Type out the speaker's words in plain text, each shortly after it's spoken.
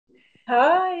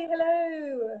Hi,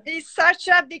 hello. It's such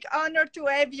a big honor to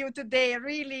have you today,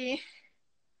 really.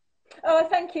 Oh,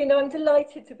 thank you. No, I'm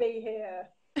delighted to be here.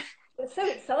 It's so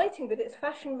exciting that it's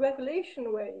Fashion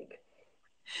Revolution Week.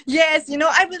 Yes,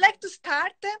 I would like to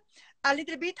start a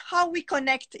little bit how we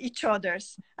connect each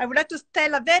others. I would like to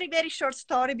tell a very, very short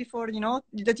story before,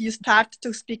 that you start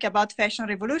to speak about fashion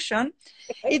revolution.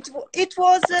 Okay. It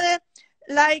was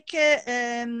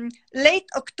late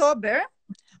October.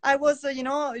 I was,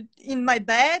 in my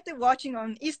bed watching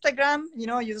on Instagram,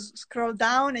 you scroll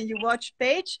down and you watch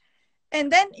page,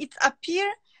 and then it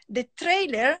appeared the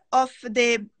trailer of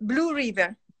the Blue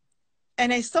River.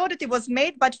 And I saw that it was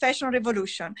made by Fashion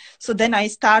Revolution. So then I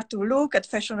start to look at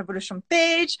Fashion Revolution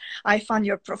page. I found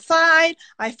your profile.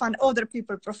 I found other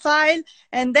people profile.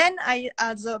 And then I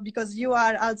also, because you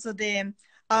are also the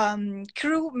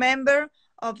crew member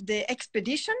of the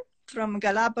Exxpedition from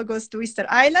Galapagos to Easter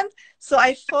Island. So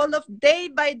I followed day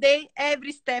by day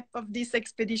every step of this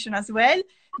expedition as well.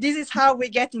 This is how we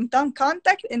get in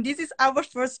contact. And this is our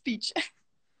first speech.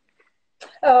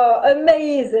 Oh,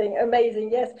 amazing,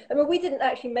 amazing. Yes. I mean, we didn't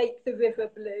actually make the River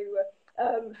Blue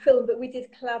film, but we did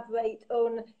collaborate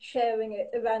on sharing it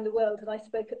around the world. And I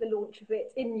spoke at the launch of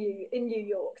it in New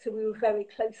York. So we were very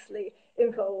closely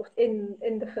involved in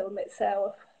the film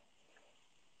itself.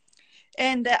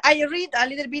 And I read a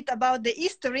little bit about the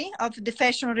history of the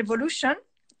fashion revolution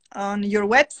on your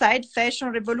website,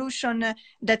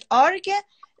 fashionrevolution.org,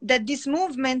 that this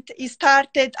movement is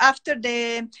started after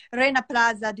the Rana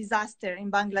Plaza disaster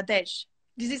in Bangladesh.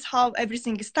 This is how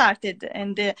everything started.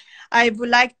 And I would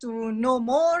like to know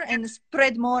more and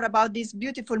spread more about this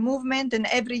beautiful movement. And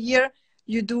every year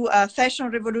you do a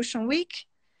Fashion Revolution Week.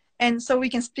 And so we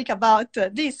can speak about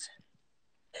this.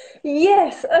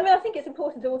 Yes, I mean, I think it's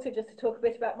important also just to talk a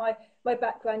bit about my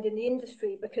background in the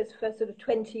industry, because for sort of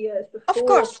 20 years Of before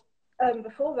course.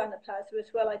 before Rana Plaza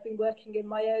as well, I've been working in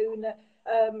my own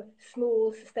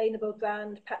small sustainable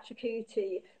brand,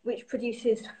 Pachacuti, which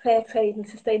produces fair trade and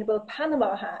sustainable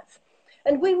Panama hats.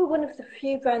 And we were one of the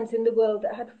few brands in the world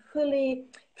that had fully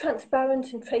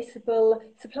transparent and traceable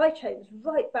supply chains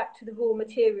right back to the raw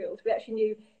materials. We actually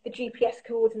knew the GPS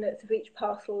coordinates of each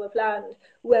parcel of land,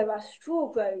 where our straw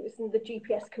grows, and the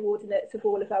GPS coordinates of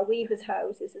all of our weavers'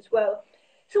 houses as well.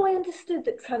 So I understood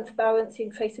that transparency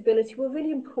and traceability were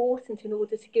really important in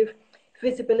order to give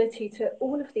visibility to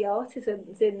all of the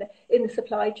artisans in the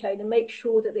supply chain and make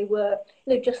sure that they were,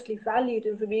 justly valued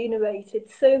and remunerated.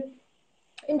 So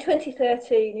in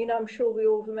 2013, I'm sure we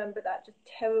all remember that just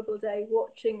terrible day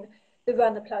watching the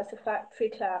Rana Plaza factory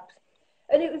collapse.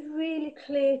 And it was really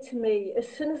clear to me, as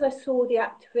soon as I saw the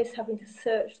activists having to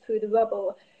search through the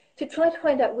rubble to try to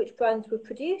find out which brands were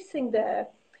producing there,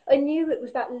 I knew it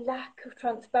was that lack of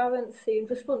transparency and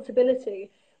responsibility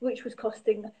which was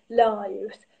costing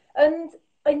lives. And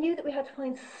I knew that we had to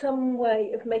find some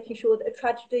way of making sure that a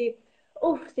tragedy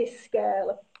of this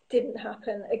scale didn't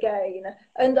happen again.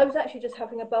 And I was actually just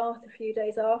having a bath a few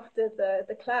days after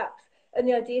the collapse. And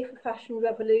the idea for Fashion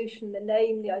Revolution, the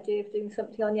name, the idea of doing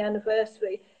something on the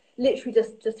anniversary, literally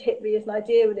just hit me as an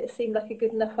idea, and it seemed like a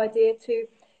good enough idea to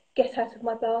get out of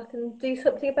my bath and do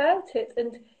something about it.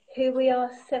 And here we are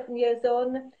 7 years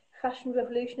on. Fashion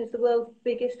Revolution is the world's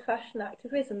biggest fashion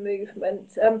activism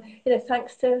movement.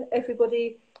 Thanks to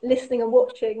everybody listening and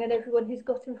watching and everyone who's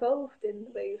got involved in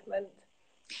the movement.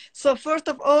 So first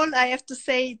of all, I have to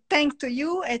say thanks to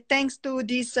you and thanks to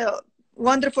this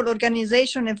wonderful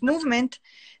organization and movement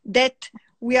that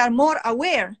we are more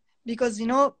aware, because,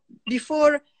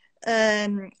 before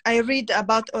I read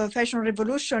about Fashion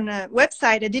Revolution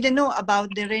website, I didn't know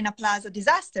about the Rana Plaza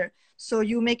disaster. So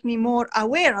you make me more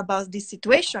aware about this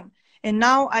situation. And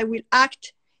now I will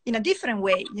act in a different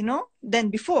way, than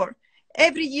before.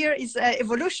 Every year is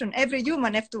evolution. Every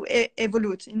human have to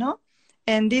evolve,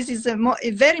 And this is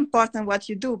very important what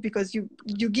you do, because you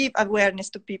give awareness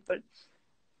to people.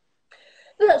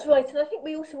 No, that's right. And I think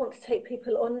we also want to take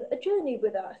people on a journey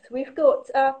with us. We've got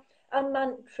our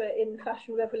mantra in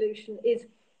Fashion Revolution is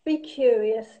be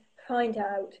curious, find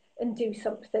out, and do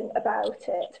something about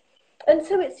it. And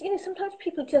so it's, sometimes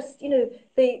people just,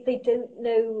 they don't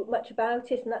know much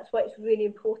about it. And that's why it's really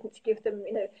important to give them,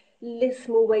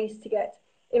 small ways to get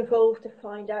involved, to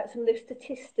find out some of the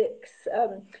statistics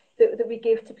that we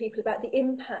give to people about the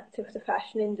impact of the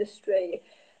fashion industry.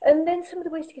 And then some of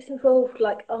the ways to get involved,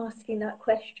 like asking that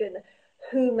question,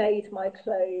 who made my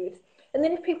clothes? And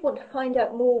then if people want to find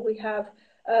out more, we have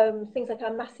things like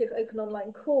our massive open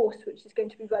online course, which is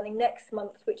going to be running next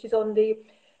month, which is on the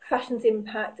fashion's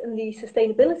impact and the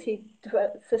sustainable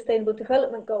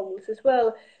development goals as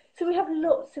well. So we have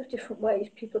lots of different ways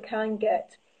people can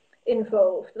get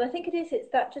involved. And I think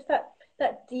it's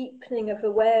that deepening of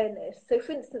awareness. So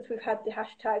for instance, we've had the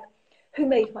hashtag Who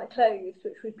Made My Clothes,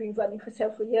 which we've been running for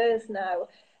several years now.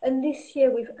 And this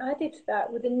year we've added to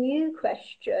that with a new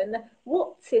question: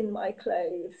 what's in my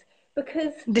clothes?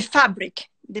 Because the fabric,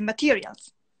 the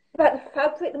materials. About the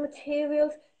fabric, the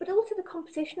materials, but also the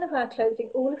composition of our clothing,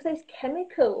 all of those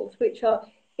chemicals which are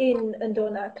in and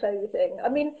on our clothing. I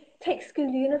mean, take school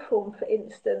uniform, for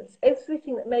instance.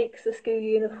 Everything that makes a school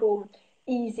uniform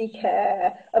easy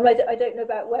care. I don't know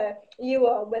about where you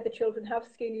are, whether children have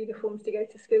school uniforms to go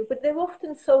to school, but they're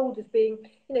often sold as being,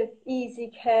 easy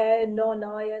care,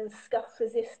 non-iron, scuff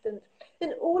resistant.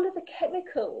 And all of the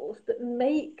chemicals that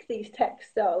make these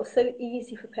textiles so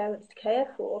easy for parents to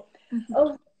care for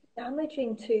are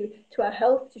damaging to our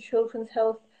health, to children's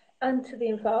health, and to the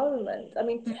environment. I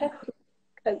mean, Teflon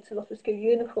coats a lot of school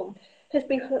uniform has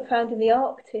been found in the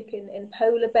Arctic, in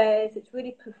polar bears. It's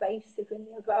really pervasive in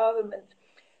the environment.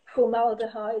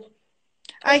 Formaldehyde.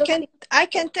 I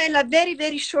can tell a very,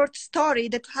 very short story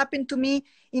that happened to me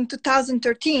in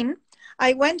 2013.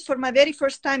 I went for my very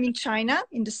first time in China,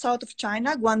 in the south of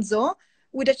China, Guangzhou,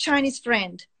 with a Chinese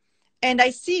friend. And I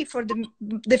see for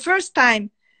the first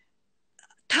time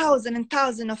thousands and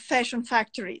thousands of fashion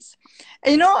factories.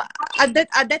 And, at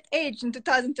that age in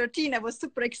 2013, I was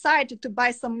super excited to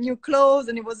buy some new clothes,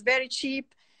 and it was very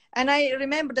cheap. And I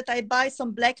remember that I buy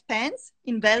some black pants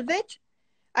in velvet.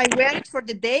 I wear it for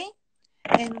the day,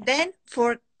 and then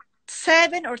for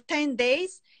 7 or 10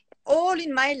 days, all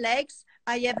in my legs,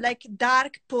 I have like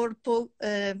dark purple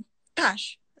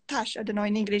tash. I don't know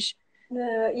in English.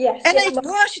 Yes. And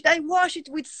I wash it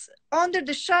under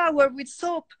the shower with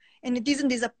soap, and it doesn't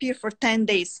disappear for 10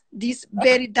 days. This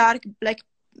very dark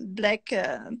black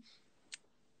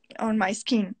on my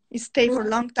skin. It stays for a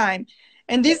long time.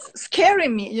 And this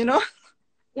scaring me,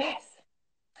 Yes,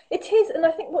 it is. And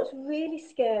I think what's really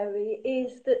scary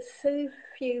is that so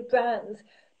few brands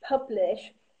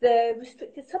publish their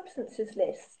restricted substances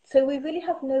list. So we really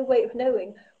have no way of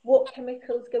knowing what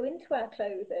chemicals go into our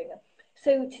clothing.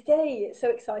 So today, it's so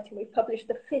exciting, we've published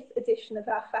the 5th edition of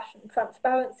our Fashion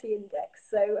Transparency Index.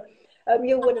 So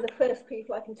you're one of the first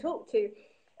people I can talk to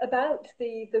about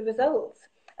the results.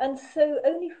 And so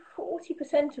only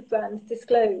 40% of brands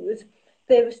disclose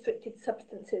their restricted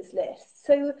substances list.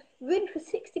 So really for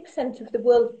 60% of the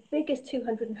world's biggest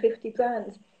 250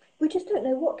 brands, we just don't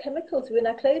know what chemicals are in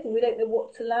our clothing. We don't know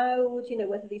what's allowed,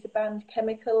 whether these are banned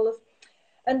chemicals.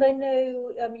 And I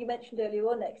know you mentioned earlier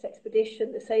on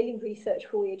Exxpedition, the sailing research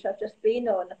voyage I've just been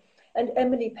on, and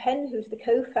Emily Penn, who's the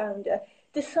co-founder,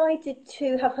 decided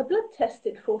to have her blood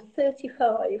tested for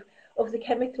 35 of the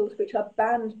chemicals which are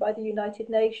banned by the United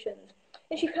Nations.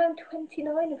 And she found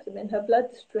 29 of them in her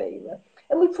bloodstream.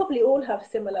 And we probably all have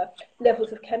similar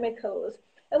levels of chemicals.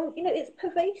 And, it's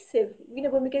pervasive.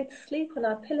 When we go to sleep on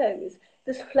our pillows,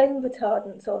 there's flame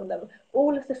retardants on them.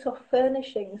 All of the soft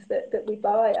furnishings that we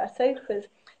buy, our sofas,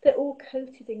 they're all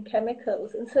coated in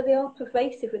chemicals. And so they are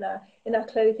pervasive in our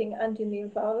clothing and in the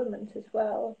environment as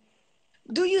well.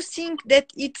 Do you think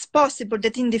that it's possible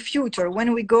that in the future,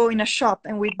 when we go in a shop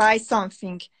and we buy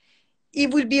something,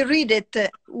 it will be read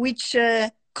which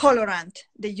colorant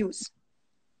they use?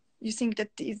 You think that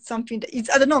it's something that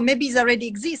I don't know, maybe it already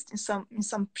exists in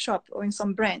some shop or in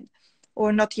some brand,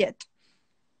 or not yet?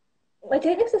 I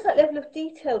don't know if there's that level of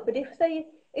detail, but if they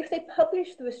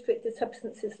publish the restricted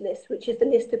substances list, which is the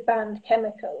list of banned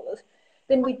chemicals,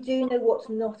 then we do know what's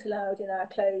not allowed in our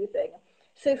clothing.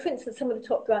 So, for instance, some of the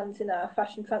top brands in our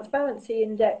Fashion Transparency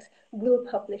Index will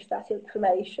publish that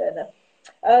information.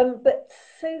 But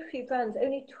so few brands,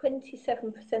 only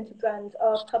 27% of brands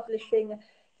are publishing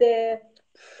their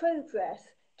progress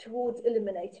towards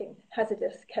eliminating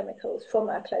hazardous chemicals from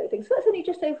our clothing. So that's only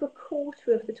just over a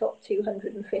quarter of the top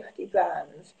 250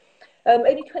 brands.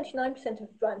 Only 29%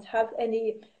 of brands have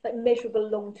any measurable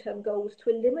long-term goals to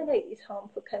eliminate these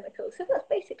harmful chemicals. So that's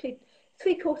basically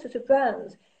 3/4 of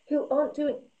brands who aren't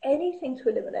doing anything to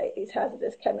eliminate these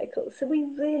hazardous chemicals. So we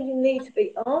really need to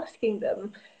be asking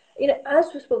them,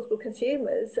 as responsible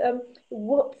consumers,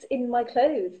 what's in my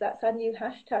clothes? That's our new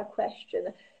hashtag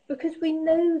question. Because we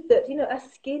know that, our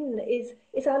skin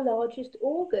is our largest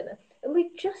organ. And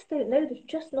we just don't know, there's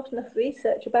just not enough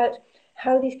research about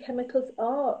how these chemicals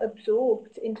are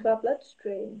absorbed into our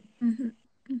bloodstream. Mm-hmm.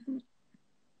 Mm-hmm.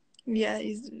 Yeah,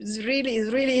 it's really,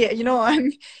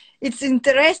 it's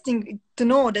interesting to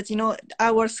know that,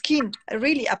 our skin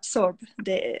really absorb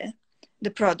the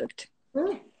product.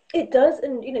 It does,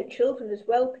 and children as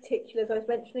well, particularly as I was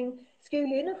mentioning, school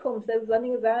uniforms, they're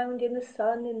running around in the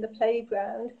sun, in the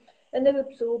playground, and they're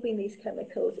absorbing these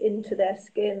chemicals into their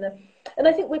skin. And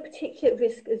I think we're particularly at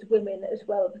risk as women as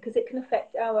well, because it can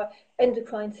affect our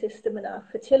endocrine system and our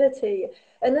fertility.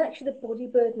 And actually the body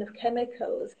burden of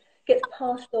chemicals gets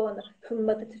passed on from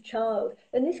mother to child,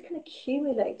 and this can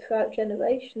accumulate throughout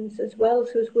generations as well.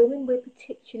 So as women, we're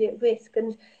particularly at risk,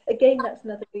 and again, that's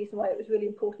another reason why it was really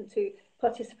important to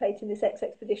participate in this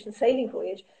Exxpedition sailing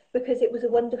voyage, because it was a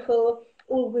wonderful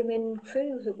all-women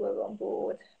crew who were on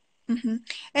board. Mm-hmm.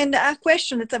 And a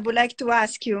question that I would like to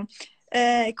ask you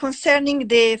concerning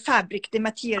the fabric, the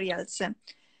materials.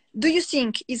 Do you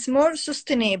think it's more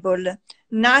sustainable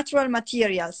natural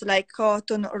materials like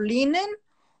cotton or linen?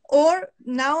 Or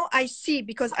now I see,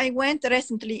 because I went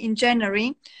recently in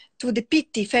January to the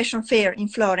Pitti Fashion Fair in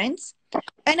Florence,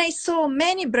 and I saw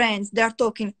many brands that are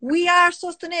talking, we are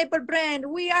sustainable brand,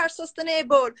 we are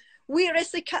sustainable, we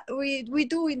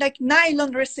do like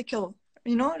nylon recycle,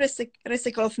 you know,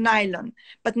 recycle of nylon.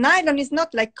 But nylon is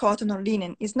not like cotton or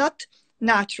linen, it's not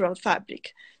natural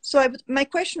fabric. So my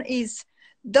question is,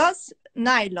 does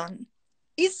nylon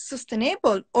is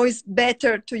sustainable, or is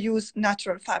better to use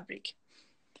natural fabric?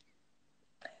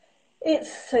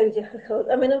 It's so difficult.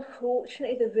 I mean,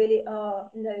 unfortunately, there really are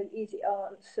no easy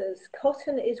answers.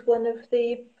 Cotton is one of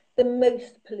the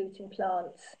most polluting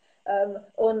plants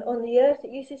on the earth.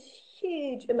 It uses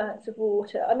huge amounts of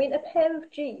water. I mean, a pair of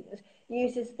jeans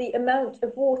uses the amount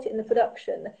of water in the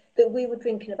production that we would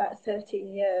drink in about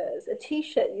 13 years. A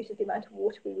t-shirt uses the amount of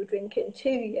water we would drink in 2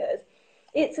 years.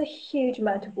 It's a huge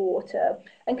amount of water.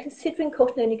 And considering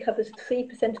cotton only covers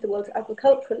 3% of the world's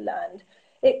agricultural land,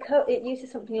 it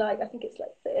uses something like, I think it's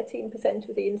like 13%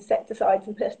 of the insecticides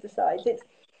and pesticides.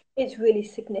 It's really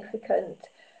significant.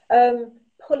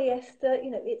 Polyester, you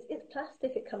know, it's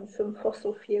plastic. It comes from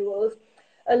fossil fuels.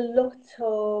 A lot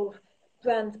of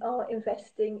brands are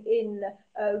investing in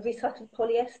recycled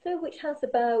polyester, which has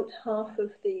about half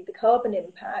of the carbon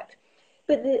impact.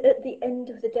 But at the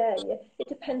end of the day, it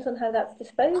depends on how that's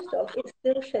disposed of. It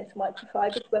still sheds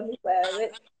microfibers when we wear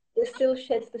it. It still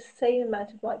sheds the same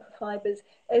amount of microfibers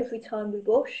every time we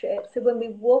wash it. So when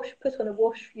we put on a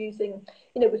wash using,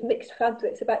 you know, with mixed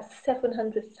fabrics, about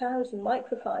 700,000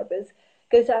 microfibers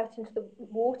goes out into the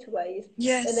waterways.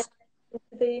 Yes. And then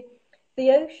into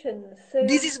the oceans. So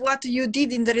this is what you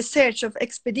did in the research of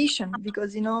Exxpedition,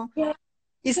 because, you know, yeah.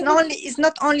 it's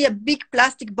not only a big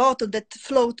plastic bottle that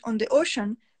float on the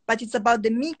ocean, but it's about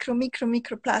the micro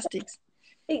plastics.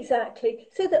 Exactly.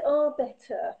 So there are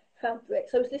better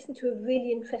fabrics. I was listening to a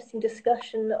really interesting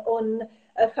discussion on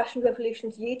Fashion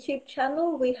Revolution's YouTube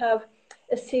channel. We have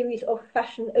a series of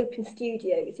fashion open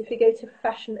studios. If you go to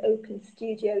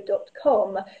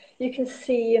fashionopenstudio.com, you can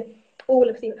see all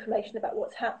of the information about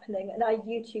what's happening. And our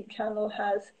YouTube channel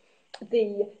has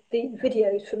the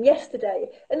videos from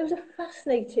yesterday. And there was a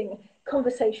fascinating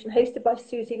conversation hosted by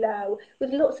Susie Lau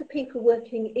with lots of people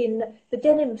working in the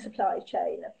denim supply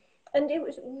chain. And it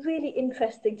was really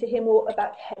interesting to hear more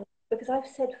about hemp, because I've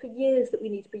said for years that we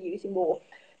need to be using more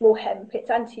hemp. It's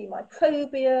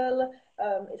antimicrobial,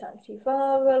 it's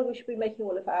antiviral. We should be making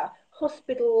all of our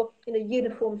hospital, you know,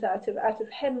 uniforms out of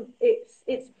hemp. It's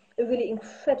a really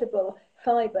incredible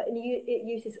fibre, and it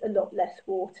uses a lot less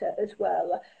water as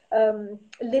well.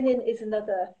 Linen is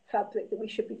another fabric that we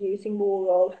should be using more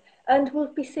of, and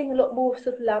we'll be seeing a lot more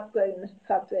sort of lab-grown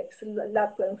fabrics,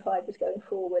 lab-grown fibres going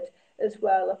forward as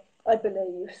well, I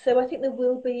believe. So I think there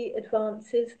will be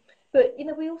advances, but, you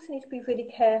know, we also need to be really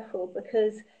careful,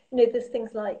 because, you know, there's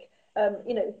things like,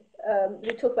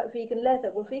 we talk about vegan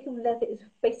leather. Well, vegan leather is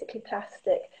basically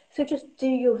plastic. So just do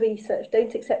your research.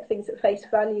 Don't accept things at face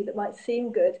value that might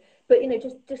seem good, but, you know,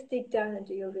 just dig down and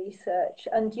do your research.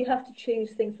 And you have to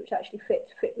choose things which actually fit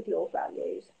with your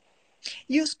values.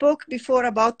 You spoke before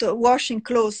about washing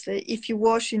clothes. If you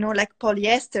wash, you know, like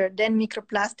polyester, then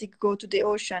microplastic go to the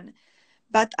ocean.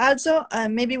 But also,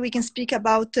 maybe we can speak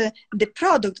about the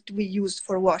product we use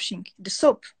for washing, the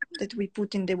soap that we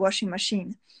put in the washing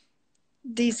machine.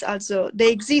 These also,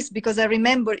 they exist, because I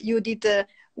remember you did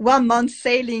 1 month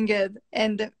sailing,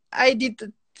 and I did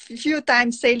a few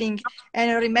times sailing,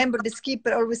 and I remember the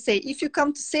skipper always say, if you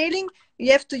come to sailing,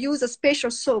 you have to use a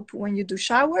special soap when you do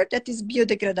shower that is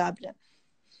biodegradable.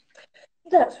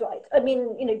 That's right. I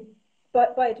mean, you know,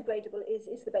 biodegradable is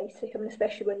the basic. I mean,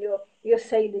 especially when you're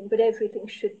sailing, but everything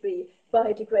should be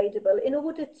biodegradable in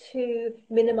order to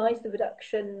minimise the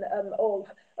reduction of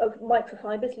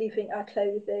microfibers leaving our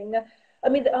clothing. I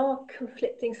mean, there are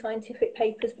conflicting scientific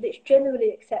papers, but it's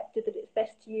generally accepted that it's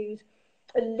best to use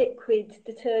a liquid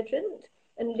detergent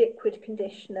and liquid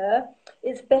conditioner.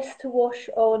 It's best to wash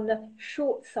on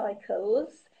short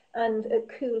cycles and at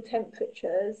cool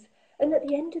temperatures. And at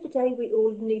the end of the day, we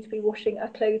all need to be washing our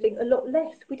clothing a lot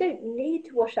less. We don't need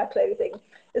to wash our clothing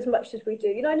as much as we do.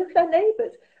 You know, I look at our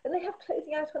neighbours and they have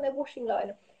clothing out on their washing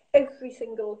line every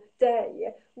single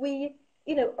day.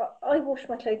 You know, I wash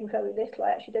my clothing very little.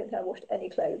 I actually don't think I washed any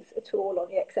clothes at all on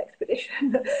the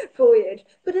Exxpedition voyage.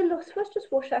 But a lot of us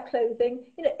just wash our clothing,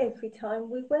 you know, every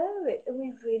time we wear it. And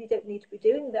we really don't need to be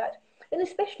doing that. And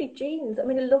especially jeans. I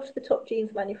mean, a lot of the top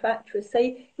jeans manufacturers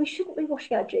say we shouldn't be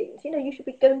washing our jeans. You know, you should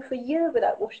be going for a year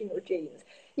without washing your jeans.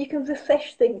 You can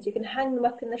refresh things. You can hang them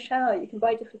up in the shower. You can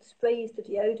buy different sprays to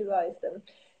deodorize them.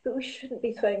 But we shouldn't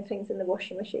be throwing things in the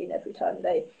washing machine every time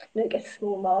they, you know, get a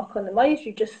small mark on them. I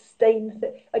usually just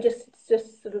I just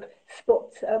sort of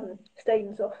spot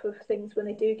stains off of things when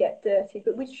they do get dirty.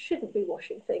 But we shouldn't be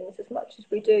washing things as much as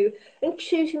we do. And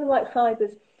choosing the right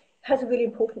fibres has a really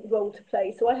important role to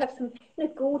play. So I have some, you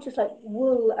know, gorgeous like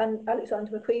wool and Alexander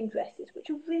McQueen dresses,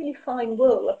 which are really fine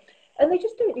wool, and they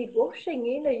just don't need washing.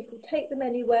 You know, you can take them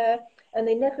anywhere, and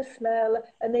they never smell,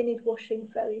 and they need washing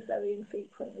very, very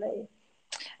infrequently.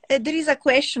 There is a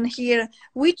question here.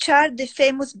 Which are the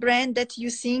famous brands that you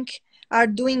think are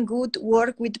doing good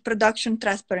work with production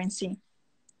transparency?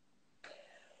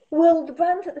 Well, the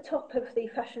brands at the top of the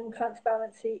Fashion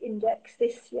Transparency Index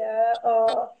this year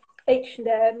are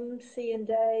H&M,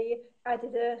 C&A,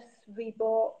 Adidas,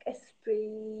 Reebok,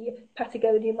 Esprit,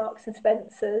 Patagonia, Marks and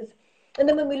Spencer's. And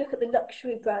then when we look at the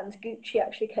luxury brands, Gucci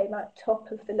actually came out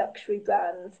top of the luxury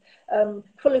brands,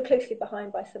 followed closely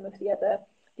behind by some of the other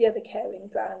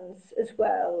Kering brands as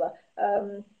well.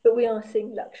 But we are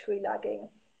seeing luxury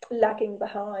lagging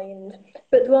behind.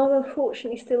 But there are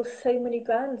unfortunately still so many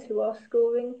brands who are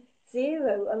scoring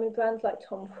zero. I mean, brands like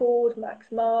Tom Ford, Max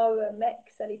Mara,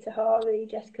 Mex, Elie Tahari,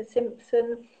 Jessica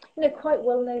Simpson, you know, quite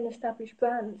well-known established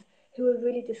brands who are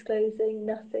really disclosing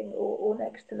nothing or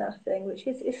next to nothing, which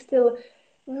is still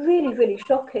really, really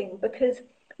shocking, because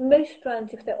most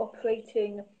brands, if they're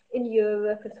operating in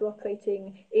Europe, if they're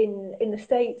operating in the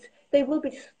States, they will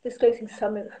be disclosing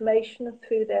some information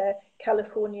through their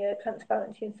California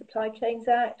Transparency in Supply Chains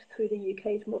Act, through the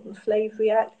UK's Modern Slavery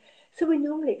Act. So we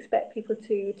normally expect people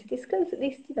to disclose at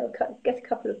least, you know, get a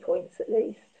couple of points at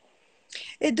least.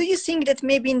 Do you think that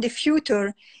maybe in the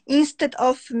future, instead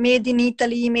of made in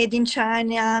Italy, made in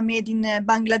China, made in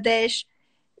Bangladesh,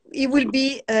 it will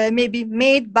be maybe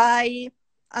made by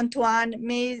Antoine,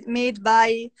 made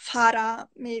by Farah,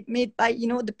 made by, you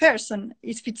know, the person,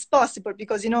 if it's possible,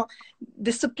 because, you know,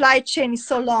 the supply chain is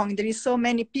so long, there is so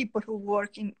many people who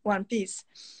work in one piece.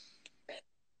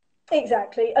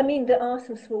 Exactly. I mean, there are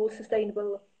some small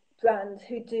sustainable brands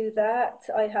who do that.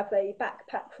 I have a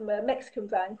backpack from a Mexican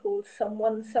brand called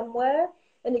Someone Somewhere,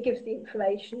 and it gives the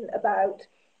information about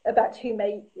who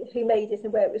made it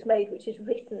and where it was made, which is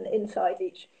written inside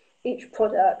each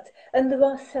product. And there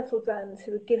are several brands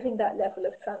who are giving that level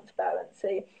of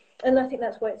transparency. And I think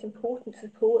that's why it's important to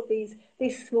support these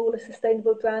smaller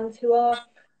sustainable brands who are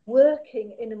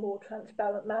working in a more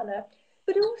transparent manner.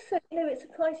 But also, you know, it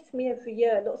surprises me every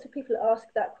year. Lots of people ask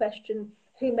that question,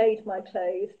 who made my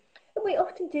clothes? And we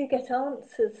often do get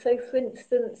answers. So, for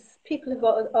instance, people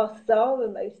have asked Zara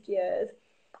most years,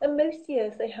 and most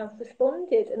years they have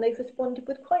responded, and they've responded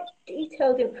with quite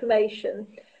detailed information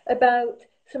about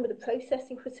some of the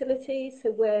processing facilities,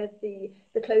 so where the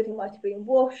clothing might have been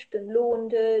washed and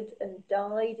laundered and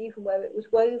dyed, even where it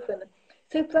was woven.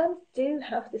 So brands do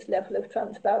have this level of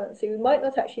transparency. We might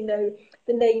not actually know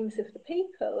the names of the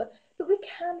people, but we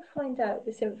can find out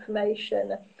this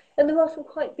information. And there are some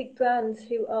quite big brands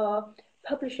who are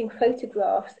publishing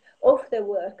photographs of their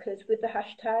workers with the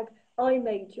hashtag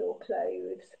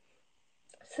 #IMadeYourClothes.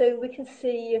 So we can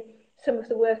see some of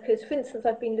the workers. For instance,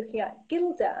 I've been looking at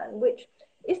Gildan, which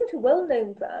isn't a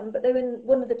well-known brand, but they're in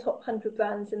one of the top 100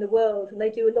 brands in the world, and they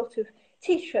do a lot of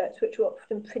T-shirts which are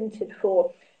often printed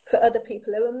for other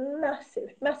people. They're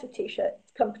a massive T-shirt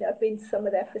company. I've been to some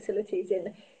of their facilities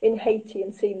in Haiti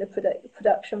and seen the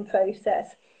production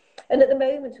process. And at the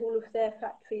moment, all of their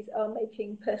factories are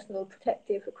making personal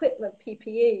protective equipment,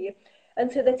 PPE.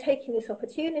 And so they're taking this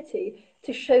opportunity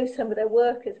to show some of their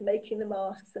workers making the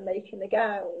masks and making the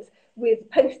gowns with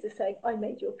posters saying, "I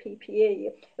made your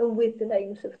PPE," and with the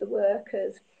names of the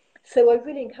workers. So I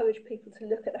really encourage people to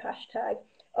look at the hashtag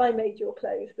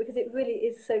 #IMadeYourClothes, because it really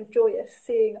is so joyous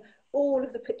seeing all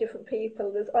of the different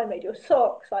people. There's "I made your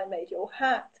socks," "I made your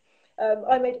hat,"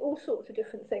 I made all sorts of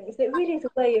different things. And it really is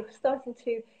a way of starting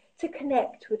to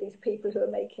connect with these people who are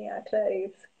making our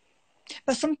clothes.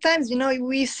 But sometimes, you know,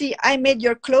 we see "I made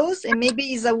your clothes," and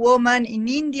maybe it's a woman in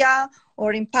India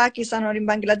or in Pakistan or in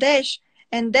Bangladesh.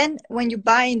 And then when you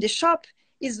buy in the shop,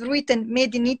 it's written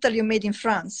 "made in Italy" or "made in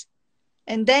France."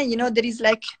 And then, you know, there is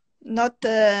like not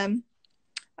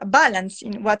a balance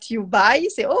in what you buy. You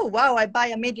say, oh, wow, I buy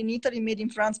a made in Italy, made in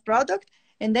France product.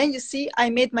 And then you see, I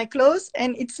made my clothes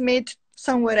and it's made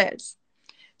somewhere else.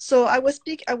 So I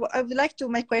would like to,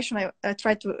 my question, I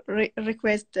try to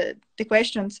request the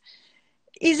questions.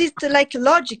 Is it like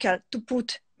logical to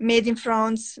put made in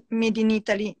France, made in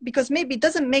Italy? Because maybe it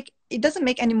doesn't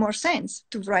make any more sense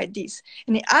to write this.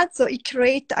 And it also, it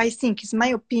creates, I think, is my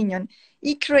opinion,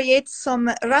 it creates some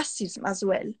racism as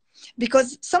well.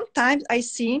 Because sometimes I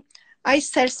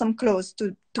sell some clothes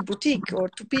to boutique or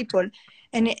to people,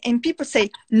 and people say,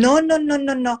 no,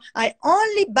 I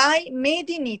only buy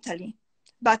made in Italy.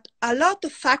 But a lot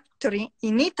of factory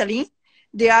in Italy,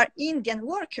 they are Indian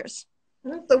workers.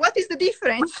 So what is the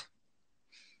difference?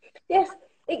 Yes,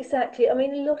 exactly. I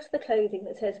mean, a lot of the clothing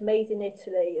that says made in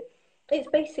Italy, it's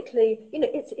basically,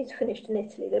 it's finished in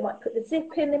Italy. They might put the zip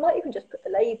in, they might even just put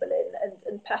the label in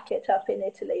and pack it up in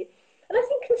Italy. And I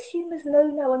think consumers know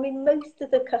now. I mean, most of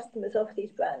the customers of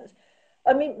these brands,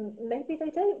 I mean, maybe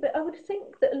they don't, but I would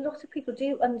think that a lot of people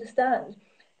do understand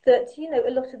that,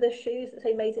 a lot of the shoes that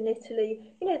say made in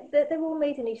Italy, they're all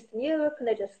made in Eastern Europe and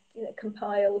they're just,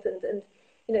 compiled and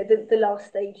the last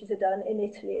stages are done in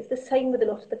Italy. It's the same with a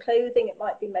lot of the clothing. It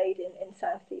might be made in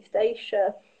Southeast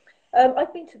Asia.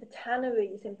 I've been to the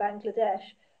tanneries in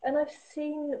Bangladesh and I've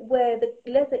seen where the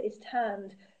leather is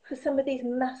tanned for some of these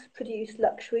mass-produced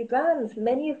luxury brands,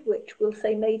 many of which will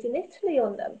say made in Italy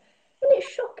on them. And it's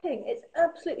shocking. It's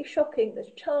absolutely shocking.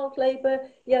 There's child labour,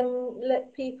 young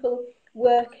people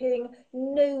working,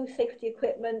 no safety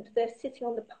equipment. They're sitting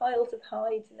on the piles of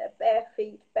hides in their bare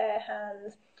feet, bare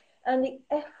hands. And the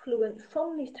effluent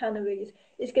from these tanneries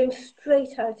is going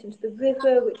straight out into the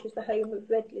river, which is the home of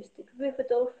red-listed river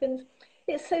dolphins.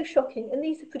 It's so shocking. And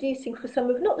these are producing for some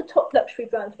of, not the top luxury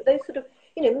brands, but those sort of,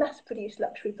 mass-produced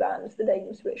luxury brands, the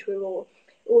names which we're all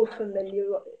familiar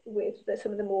with,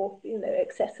 some of the more,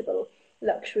 accessible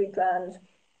luxury brands.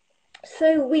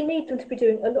 So we need them to be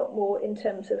doing a lot more in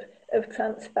terms of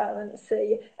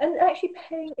transparency and actually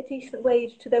paying a decent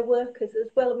wage to their workers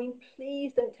as well. I mean,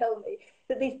 please don't tell me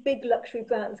that these big luxury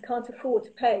brands can't afford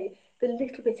to pay the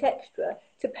little bit extra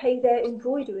to pay their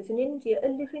embroiderers in India a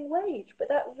living wage, but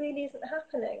that really isn't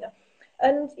happening.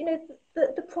 And,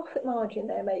 the profit margin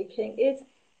they're making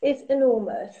is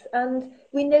enormous. And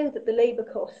we know that the labour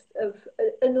cost of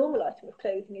a normal item of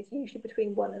clothing is usually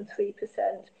between 1% and 3%.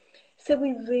 So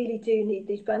we really do need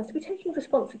these brands to be taking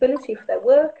responsibility for their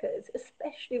workers,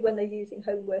 especially when they're using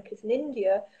home workers in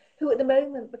India, who at the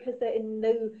moment, because they're in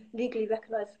no legally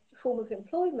recognised form of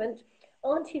employment,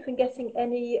 aren't even getting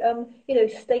any,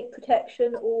 state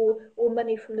protection or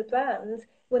money from the brands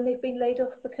when they've been laid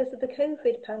off because of the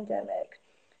COVID pandemic.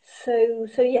 So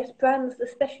yes, brands,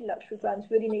 especially luxury brands,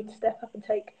 really need to step up and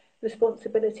take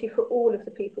responsibility for all of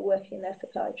the people working in their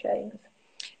supply chains.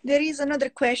 There is another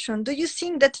question. Do you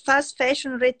think that fast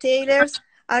fashion retailers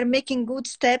are making good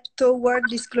steps toward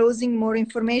disclosing more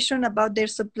information about their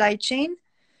supply chain?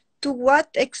 To what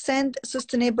extent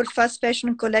sustainable fast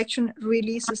fashion collection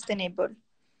really sustainable?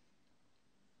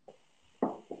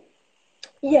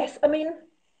 Yes, I mean,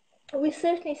 we're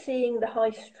certainly seeing the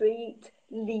high street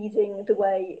leading the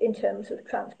way in terms of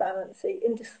transparency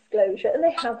and disclosure, and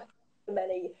they have for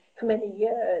many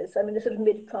years. I mean, the sort of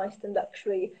mid-priced and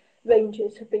luxury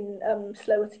ranges have been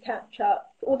slower to catch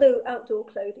up, although outdoor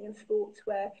clothing and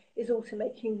sportswear is also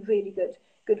making really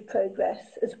good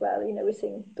progress as well. We're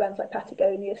seeing brands like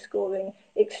Patagonia scoring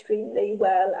extremely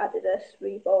well, Adidas,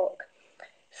 Reebok.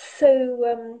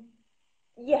 So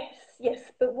yes,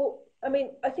 but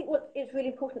I think what is really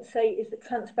important to say is that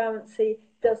transparency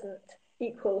doesn't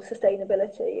equal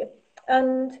sustainability.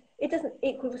 And it doesn't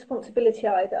equal responsibility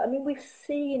either. I mean, we've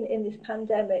seen in this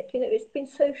pandemic, it's been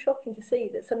so shocking to see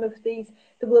that some of the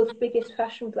world's biggest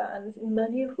fashion brands,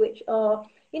 many of which are,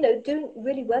 doing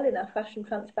really well in our fashion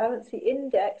transparency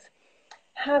index,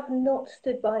 have not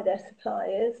stood by their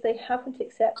suppliers. They haven't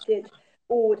accepted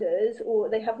orders, or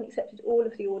they haven't accepted all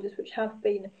of the orders which have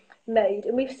been made.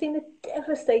 And we've seen the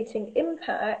devastating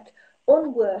impact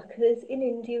on workers in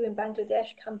India, in Bangladesh,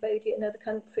 Cambodia, and other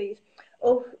countries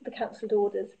of the cancelled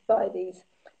orders by these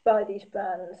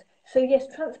brands. So yes,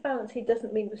 transparency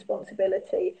doesn't mean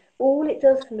responsibility. All it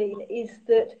does mean is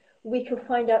that we can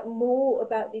find out more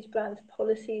about these brands'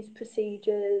 policies,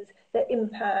 procedures, their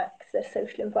impacts, their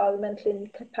social environmental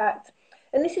impacts.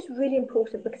 And this is really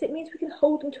important because it means we can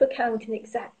hold them to account in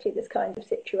exactly this kind of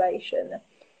situation.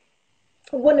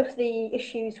 One of the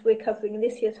issues we're covering in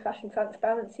this year's Fashion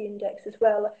Transparency Index as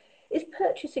well is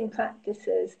purchasing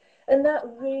practices. And that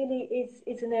really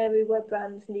is an area where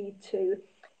brands need to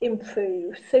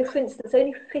improve. So, for instance,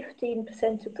 only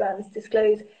 15% of brands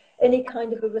disclose any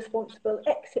kind of a responsible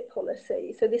exit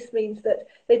policy. So this means that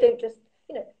they don't just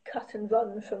cut and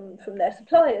run from their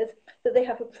suppliers, that they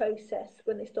have a process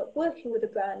when they stop working with a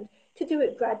brand to do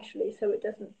it gradually so it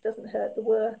doesn't hurt the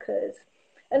workers.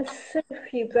 And so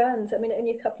few brands, I mean,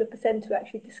 only a couple of percent are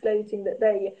actually disclosing that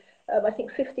they, I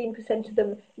think 15% of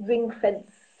them ring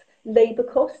fence labour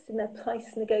costs in their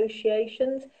price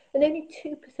negotiations, and only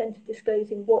 2% are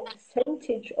disclosing what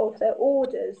percentage of their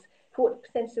orders, for what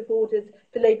percentage of orders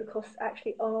the labour costs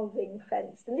actually are ring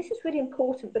fenced. And this is really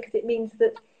important because it means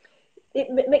that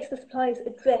it makes the suppliers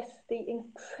address the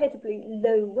incredibly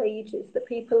low wages that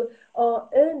people are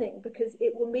earning, because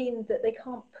it will mean that they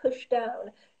can't push down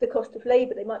the cost of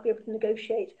labour. They might be able to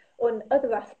negotiate on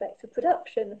other aspects of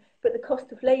production, but the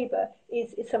cost of labour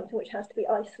is something which has to be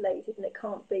isolated and it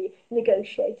can't be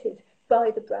negotiated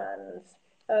by the brands.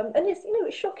 And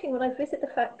it's shocking when I visit the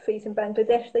factories in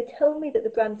Bangladesh. They tell me that the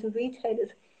brands and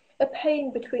retailers are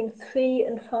paying between 3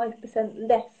 and 5%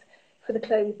 less for the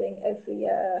clothing every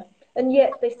year. And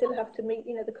yet they still have to meet,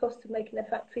 the cost of making their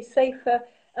factories safer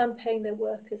and paying their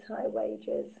workers higher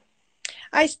wages.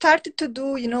 I started to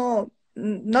do,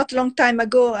 not long time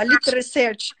ago, a little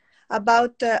research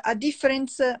about a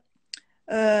different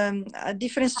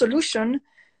solution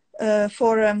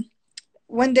for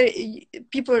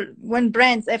when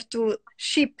brands have to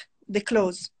ship the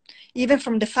clothes, even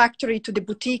from the factory to the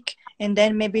boutique, and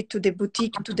then maybe to the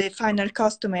boutique to the final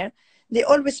customer. They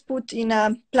always put in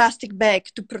a plastic bag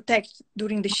to protect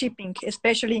during the shipping,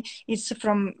 especially it's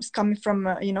coming from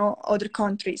other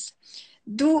countries.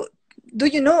 Do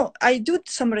you know? I did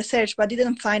some research, but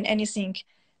didn't find anything.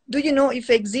 Do you know if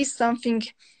exists something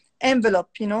envelope,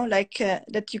 like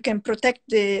that you can protect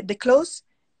the clothes,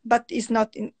 but it's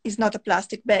not a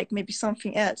plastic bag, maybe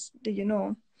something else? Do you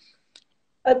know?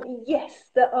 Yes,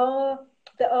 there are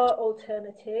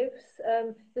alternatives.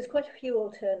 There's quite a few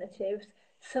alternatives.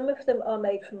 Some of them are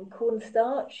made from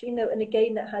cornstarch, and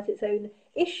again that has its own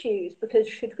issues, because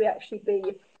should we actually be,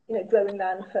 growing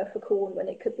land for corn when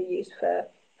it could be used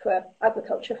for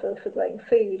agriculture, for growing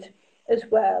food as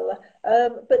well.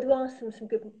 But there are some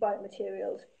good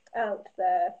biomaterials out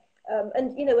there.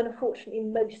 And unfortunately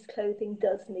most clothing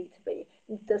does need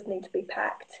to be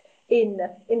packed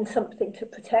in something to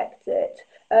protect it.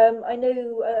 I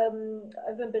know,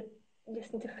 I remember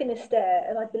listening to Finisterre,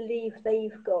 and I believe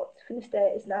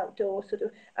Finisterre is an outdoor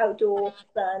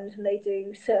brand, and they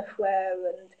do surfwear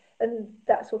and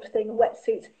that sort of thing,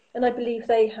 wetsuits, and I believe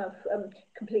they have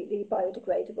completely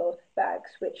biodegradable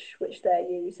bags which they're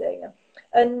using.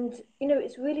 And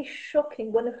it's really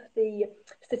shocking. One of the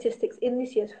statistics in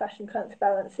this year's Fashion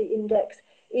Transparency Index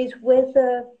is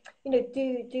whether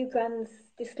do brands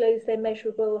disclose their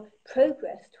measurable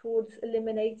progress towards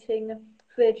eliminating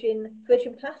virgin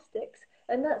plastics,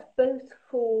 and that's both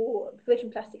for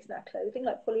virgin plastics in our clothing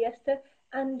like polyester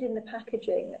and in the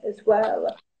packaging as well.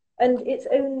 And it's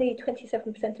only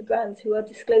 27% of brands who are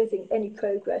disclosing any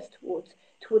progress towards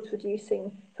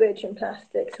reducing virgin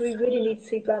plastics. So we really need to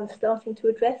see brands starting to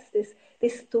address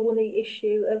this thorny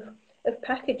issue of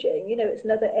packaging. It's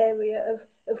another area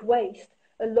of waste,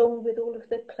 along with all of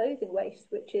the clothing waste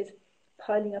which is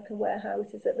piling up in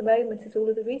warehouses at the moment as all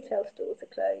of the retail stores are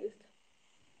closed.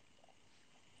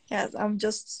 Yes, I'm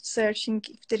just searching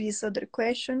if there is other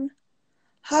question.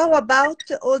 How about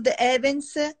all the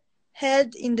events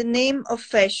held in the name of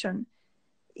fashion?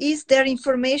 Is there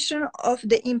information of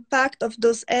the impact of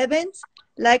those events,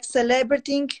 like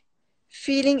celebrating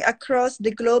feeling across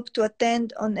the globe to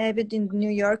attend an event in New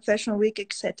York Fashion Week,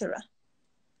 etc.?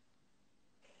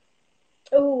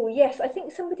 Oh, yes. I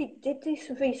think somebody did do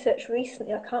some research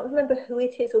recently. I can't remember who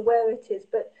it is or where it is,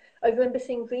 but I remember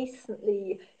seeing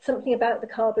recently something about the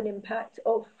carbon impact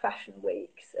of fashion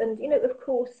weeks. And, of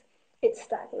course, it's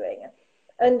staggering.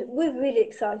 And we're really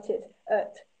excited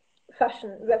at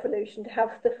Fashion Revolution to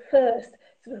have the first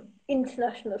sort of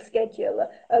international schedule,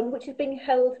 which is being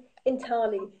held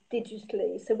entirely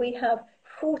digitally. So we have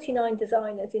 49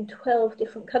 designers in 12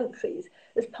 different countries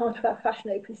as part of our Fashion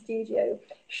Open Studio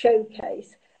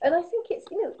showcase. And I think it's,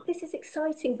 this is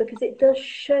exciting because it does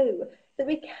show that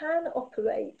we can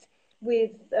operate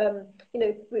with,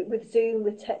 with Zoom,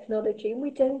 with technology, and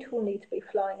we don't all need to be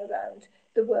flying around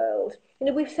the world.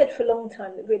 We've said for a long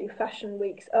time that really fashion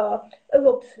weeks are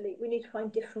obsolete. We need to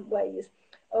find different ways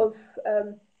of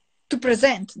to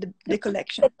present the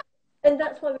collection. And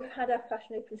that's why we've had our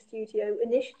Fashion Open Studio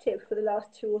initiative for the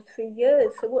last 2 or 3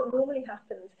 years. So what normally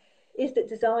happens is that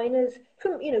designers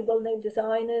from, well-known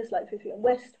designers like Vivienne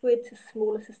Westwood to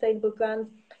smaller sustainable brands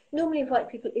normally invite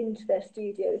people into their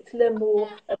studio to learn more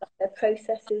about their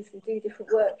processes and do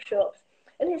different workshops.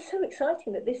 And it's so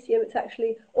exciting that this year it's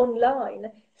actually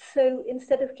online. So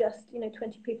instead of just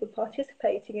 20 people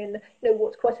participating in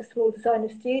what's quite a small designer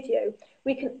studio,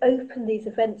 we can open these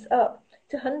events up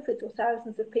to hundreds or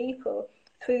thousands of people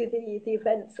through the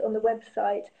events on the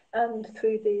website and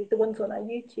through the ones on our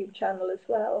YouTube channel as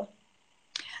well.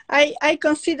 I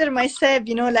consider myself,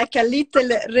 like a little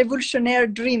revolutionary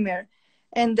dreamer.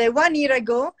 And 1 year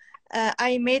ago,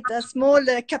 I made a small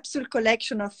capsule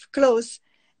collection of clothes,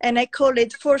 and I call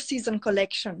it 4-season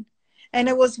collection. And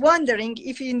I was wondering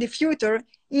if in the future,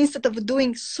 instead of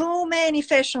doing so many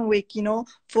fashion week,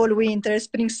 fall, winter,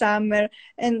 spring, summer,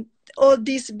 and all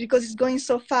this, because it's going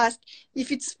so fast,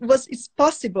 if it's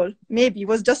possible, maybe it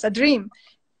was just a dream,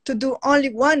 to do only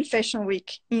one fashion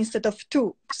week instead of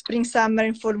 2, spring, summer,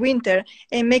 and fall, winter,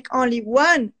 and make only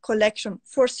one collection,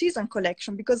 4-season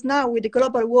collection, because now with the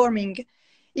global warming,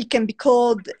 it can be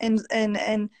cold and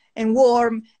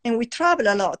warm, and we travel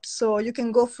a lot. So you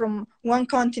can go from one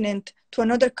continent to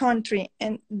another country,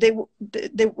 and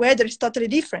the weather is totally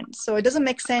different. So it doesn't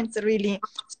make sense, really,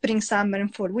 spring, summer,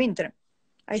 and fall, winter.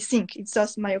 I think it's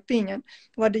just my opinion.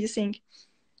 What do you think?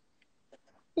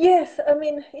 Yes, I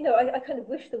mean, I kind of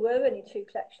wish there were only 2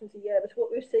 collections a year, but what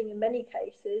we're seeing in many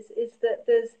cases is that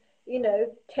there's,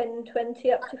 10,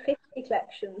 20, up to 50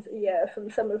 collections a year from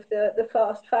some of the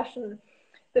fast fashion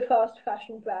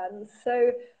brands.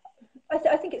 So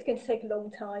I think it's going to take a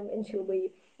long time until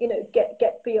we,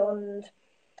 get beyond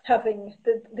having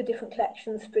the different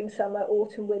collections, spring, summer,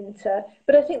 autumn, winter.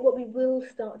 But I think what we will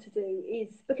start to do is,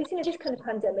 because this kind of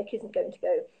pandemic isn't going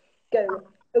to go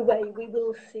away, we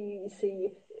will see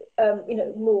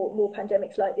more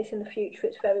pandemics like this in the future.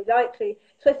 It's very likely.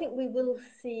 So I think we will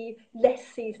see less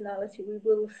seasonality. We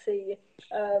will see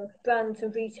brands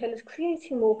and retailers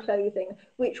creating more clothing,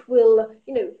 which will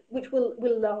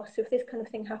last. So if this kind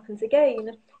of thing happens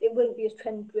again, it won't be as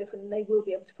trend driven. They will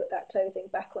be able to put that clothing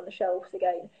back on the shelves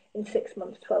again in 6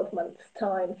 months, 12 months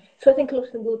time. So I think a lot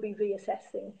of them will be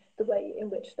reassessing the way in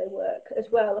which they work as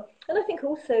well. And I think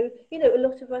also, a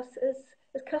lot of us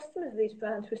as customers of these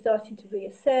brands, we're starting to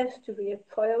reassess, to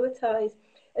reprioritise.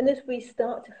 And as we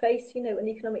start to face, an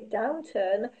economic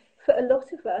downturn, for a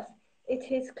lot of us, it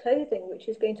is clothing, which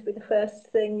is going to be the first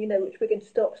thing, which we're going to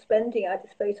stop spending our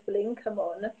disposable income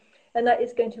on. And that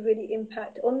is going to really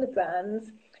impact on the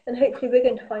brands. And hopefully we're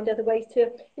going to find other ways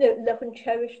to, love and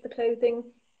cherish the clothing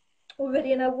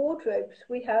already in our wardrobes.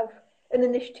 We have an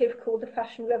initiative called the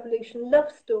Fashion Revolution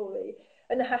Love Story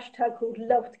and a hashtag called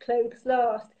Loved Clothes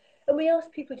Last. And we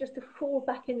ask people just to fall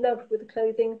back in love with the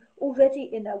clothing already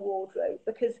in our wardrobe,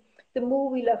 because the more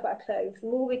we love our clothes, the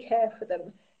more we care for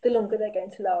them, the longer they're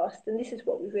going to last. And this is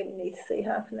what we really need to see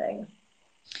happening.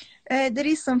 There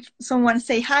is someone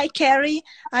say, "Hi, Carrie.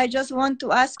 I just want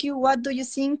to ask you, what do you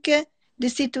think the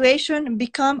situation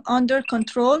become under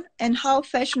control and how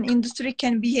fashion industry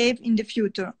can behave in the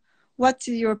future? What's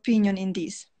your opinion in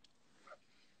this?"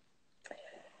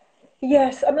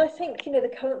 Yes, I mean, I think,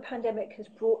 the current pandemic has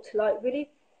brought to light really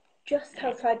just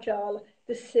how fragile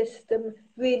the system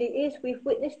really is. We've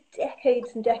witnessed decades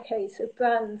and decades of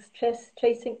brands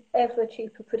chasing ever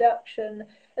cheaper production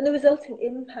and the resulting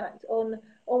impact on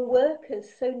workers.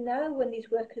 So now when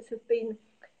these workers have been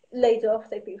laid off,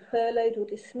 they've been furloughed or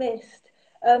dismissed,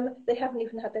 they haven't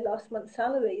even had their last month's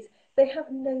salaries. They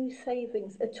have no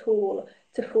savings at all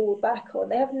to fall back on.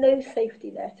 They have no safety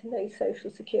net and no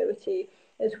social security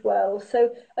as well.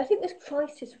 So I think this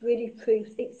crisis really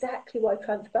proves exactly why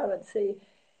transparency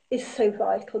is so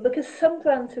vital, because some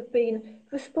brands have been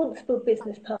responsible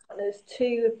business partners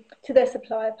to their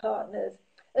supplier partners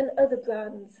and other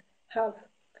brands have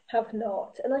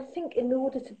not. And I think in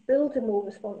order to build a more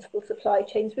responsible supply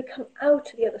chain, as we come out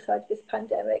to the other side of this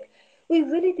pandemic, we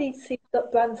really need to see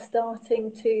that brands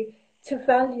starting to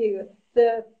value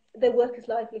their workers'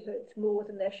 livelihoods more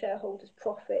than their shareholders'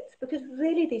 profits, because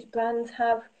really these brands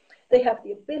have the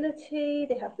ability,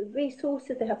 they have the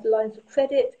resources, they have the lines of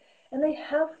credit, and they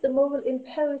have the moral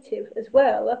imperative as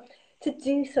well to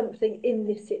do something in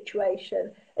this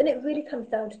situation. And it really comes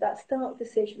down to that stark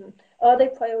decision. Are they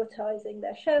prioritising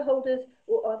their shareholders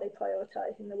or are they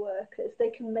prioritising the workers? They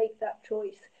can make that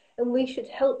choice. And we should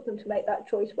help them to make that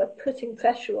choice by putting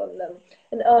pressure on them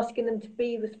and asking them to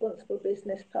be responsible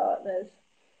business partners.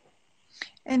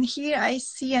 And here I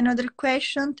see another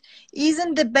question.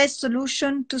 Isn't the best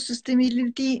solution to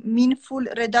sustainability meaningful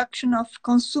reduction of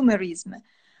consumerism,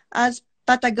 as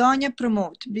Patagonia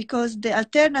promote? Because the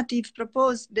alternative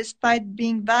proposed, despite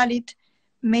being valid,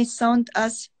 may sound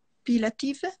as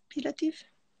pillative.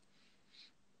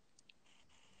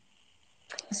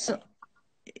 So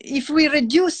if we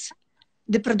reduce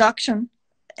the production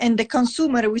and the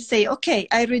consumer, we say, okay,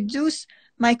 I reduce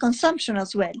my consumption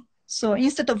as well. So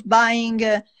instead of buying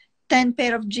 10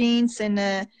 pair of jeans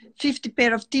and 50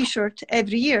 pair of t-shirts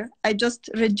every year, I just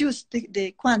reduce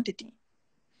the quantity.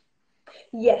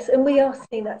 Yes, and we are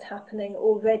seeing that happening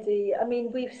already. I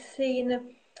mean, we've seen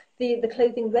the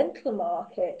clothing rental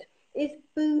market is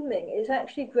booming. It's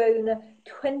actually grown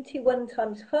 21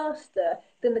 times faster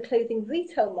than the clothing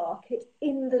retail market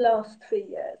in the last 3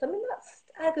 years. I mean, that's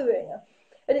staggering.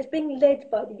 And it's being led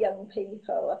by the young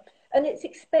people. And it's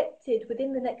expected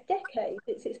within the next decade,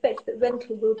 it's expected that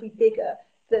rental will be bigger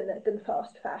than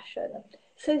fast fashion.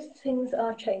 So things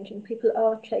are changing. People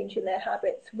are changing their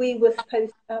habits. We were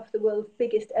supposed to have the world's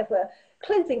biggest ever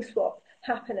clothing swap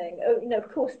happening. You know,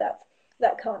 of course, that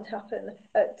can't happen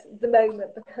at the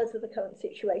moment because of the current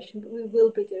situation, but we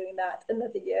will be doing that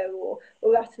another year or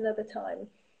at another time.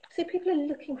 So people are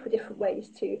looking for different ways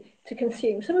to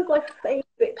consume. Some of my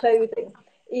favourite clothing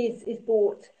is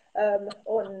bought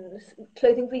on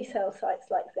clothing resale sites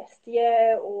like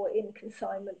Vestiaire or in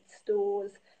consignment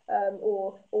stores.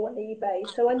 Or on eBay.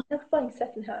 So I love buying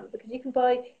secondhand because you can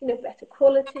buy, you know, better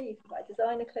quality, you can buy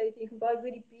designer clothing, you can buy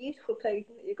really beautiful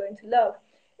clothing that you're going to love,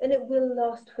 and it will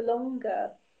last for longer.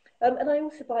 And I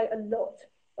also buy a lot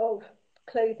of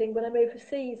clothing when I'm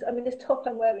overseas. I mean, this top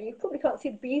I'm wearing, you probably can't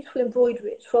see the beautiful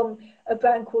embroidery. It's from a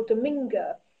brand called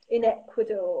Dominga in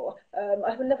Ecuador. I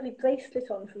have a lovely bracelet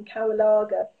on from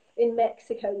Carolaga in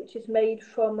Mexico, which is made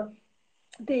from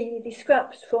the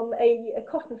scraps from a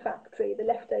cotton factory, the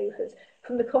leftovers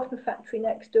from the cotton factory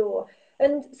next door.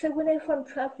 And so whenever I'm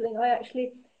traveling, I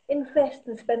actually invest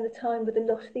and spend the time with a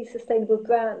lot of these sustainable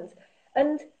brands.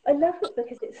 And I love it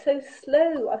because it's so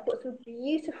slow. I've got some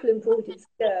beautiful embroidered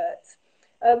skirts,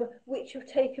 which have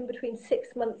taken between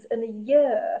 6 months and a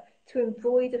year to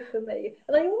embroider for me.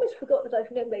 And I almost forgot that I've,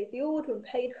 you know, made the order and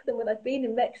paid for them when I've been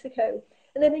in Mexico.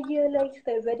 And then a year later,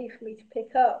 they're ready for me to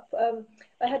pick up.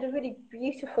 I had a really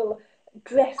beautiful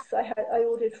dress I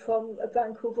ordered from a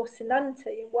brand called Rocinante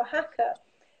in Oaxaca.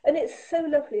 And it's so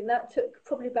lovely. And that took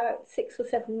probably about 6 or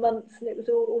 7 months. And it was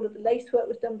all of the lace work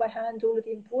was done by hand. All of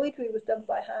the embroidery was done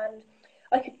by hand.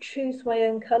 I could choose my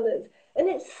own colours. And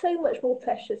it's so much more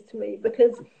precious to me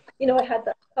because, you know, I had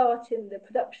that part in the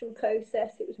production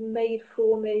process. It was made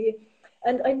for me.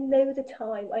 And I know the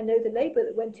time, I know the labour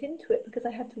that went into it because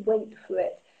I had to wait for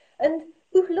it. And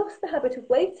we've lost the habit of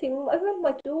waiting. I remember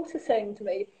my daughter saying to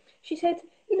me, she said,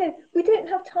 you know, we don't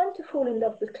have time to fall in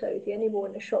love with clothing anymore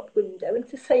in a shop window and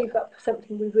to save up for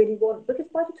something we really want, because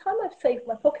by the time I've saved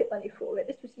my pocket money for it,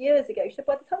 this was years ago, she said,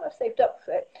 by the time I've saved up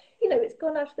for it, you know, it's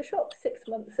gone out of the shop 6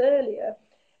 months earlier.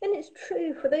 And it's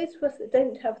true for those of us that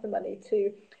don't have the money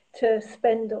to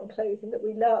spend on clothing that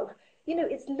we love. You know,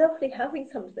 it's lovely having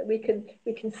something that we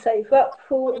can save up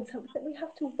for and something that we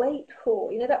have to wait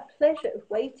for. You know, that pleasure of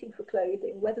waiting for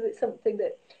clothing, whether it's something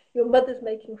that your mother's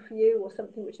making for you or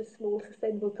something which a small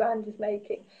sustainable brand is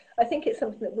making. I think it's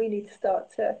something that we need to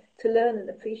start to learn and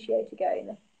appreciate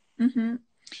again. Mm-hmm.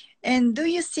 And do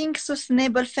you think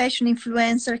sustainable fashion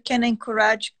influencer can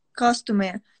encourage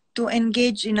customers to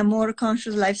engage in a more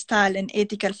conscious lifestyle and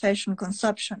ethical fashion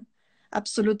consumption?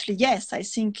 Absolutely, yes. I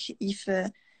think if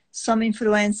some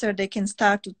influencer, they can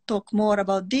start to talk more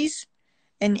about this,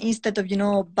 and instead of, you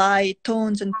know, buy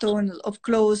tons and tons of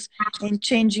clothes and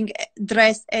changing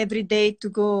dress every day to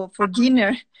go for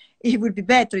dinner, it would be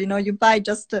better. You know, you buy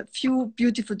just a few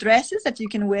beautiful dresses that you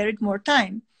can wear it more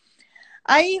time.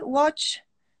 I watched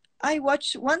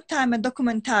one time a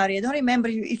documentary. I don't remember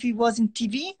if it was in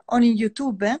TV or in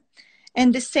YouTube,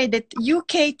 and they say that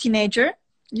UK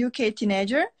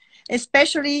teenager,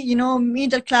 especially, you know,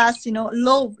 middle class, you know,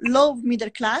 low middle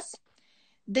class,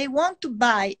 they want to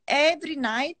buy every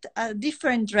night a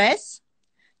different dress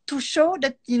to show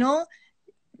that, you know,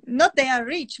 not they are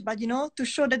rich, but, you know, to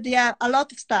show that they have a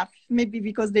lot of stuff, maybe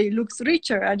because they look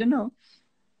richer. I don't know.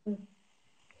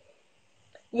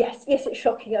 Yes, it's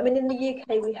shocking. I mean, in the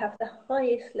UK, we have the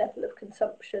highest level of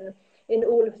consumption in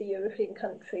all of the European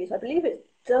countries. I believe it's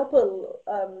double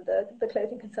the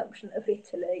clothing consumption of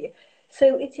Italy.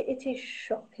 So it is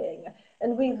shocking.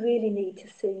 And we really need to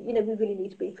see, you know, we really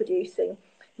need to be reducing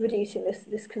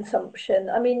this consumption.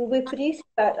 I mean, we're producing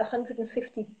about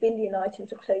 150 billion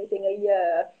items of clothing a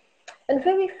year. And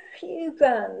very few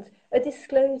brands are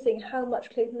disclosing how much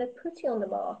clothing they're putting on the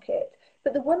market.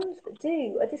 But the ones that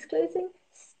do are disclosing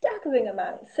staggering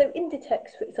amounts. So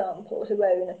Inditex, for example, who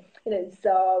own, you know,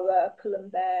 Zara,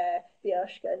 Pull&Bear,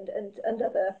 Bershka, and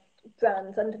other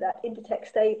brands under that Inditex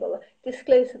stable,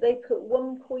 disclose that they put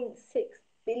 1.6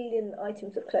 billion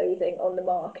items of clothing on the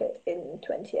market in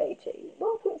 2018.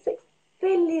 1.6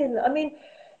 billion. I mean,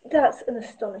 that's an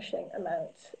astonishing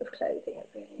amount of clothing. It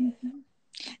really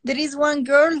is. There is one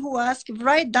girl who asked,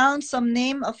 write down some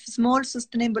name of small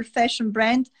sustainable fashion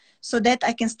brand so that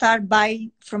I can start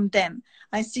buying from them.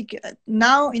 I think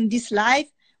now in this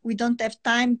life, we don't have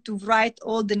time to write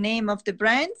all the name of the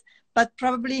brand, but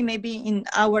probably maybe in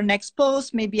our next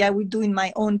post, maybe I will do in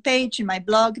my own page, in my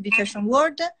blog, The Fashion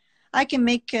World, I can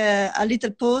make a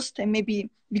little post, and maybe,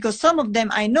 because some of them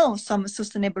I know, some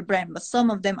sustainable brand, but some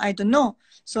of them I don't know.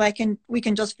 So we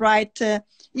can just write,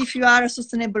 if you are a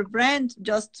sustainable brand,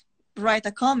 just write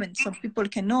a comment so people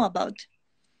can know about.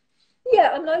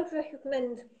 Yeah, and I would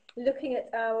recommend looking at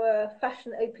our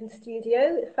Fashion Open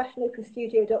Studio,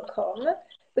 fashionopenstudio.com,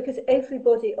 because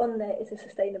everybody on there is a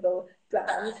sustainable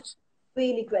brand.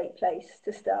 Really great place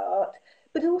to start.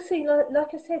 But also,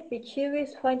 like I said, be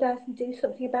curious, find out and do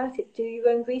something about it. Do your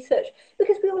own research,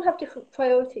 because we all have different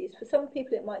priorities. For some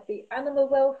people, it might be animal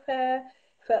welfare.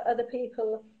 For other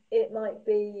people, it might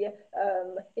be,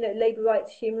 labour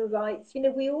rights, human rights.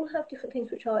 We all have different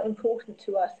things which are important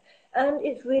to us. And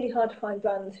it's really hard to find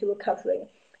brands who are covering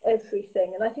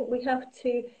everything. And I think we have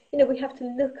to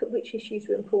look at which issues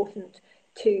are important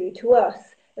to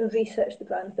us and research the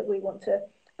brands that we want to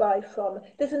buy from.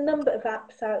 There's a number of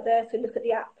apps out there. So look at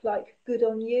the app like Good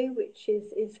on You, which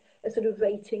is a sort of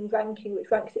ranking,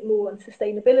 which ranks it more on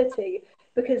sustainability,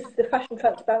 because the Fashion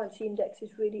Transparency Index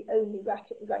is really only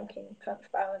ranking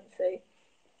transparency.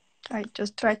 I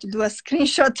just try to do a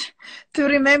screenshot to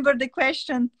remember the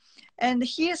question. And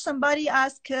here somebody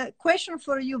asked a question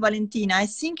for you, Valentina. I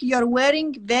think you're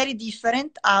wearing very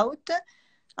different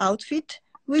outfit.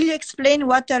 Will you explain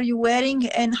what are you wearing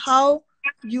and how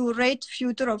you rate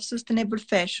future of sustainable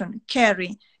fashion?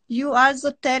 Carrie, you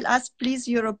also tell us, please,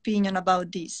 your opinion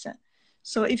about this.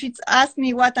 So if it's ask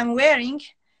me what I'm wearing,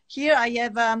 here I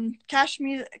have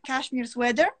cashmere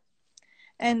sweater,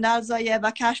 and also I have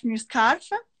a cashmere scarf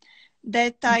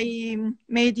that I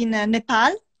made in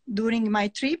Nepal during my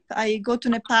trip. I go to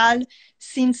Nepal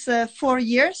since 4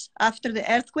 years after the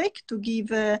earthquake to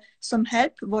give some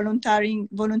help,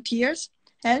 volunteers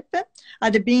help.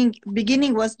 At the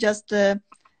beginning was just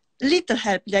little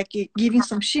help, like giving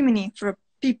some chimney for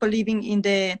people living in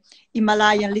the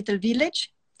Himalayan little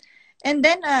village. And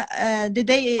then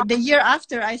the year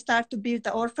after, I start to build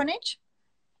the orphanage.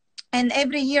 And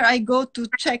every year I go to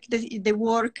check the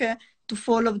work, to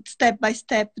follow step by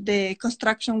step the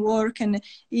construction work, and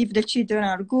if the children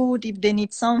are good, if they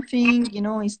need something,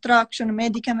 instruction,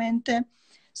 medicament.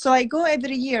 So I go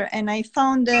every year, and I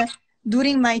found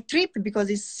during my trip, because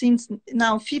it's since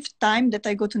now 5th time that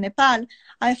I go to Nepal,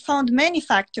 I found many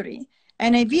factories,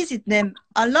 and I visit them,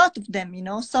 a lot of them,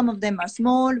 some of them are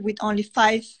small with only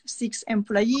 5-6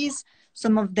 employees,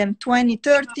 some of them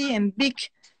 20-30, and big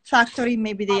factory,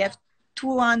 maybe they have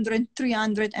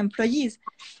 200-300 employees.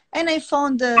 And I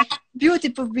found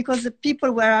beautiful, because the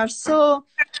people are so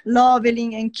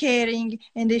loving and caring,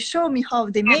 and they show me how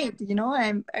they made,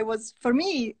 and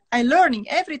I learning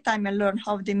every time I learn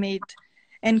how they made.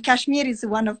 And cashmere is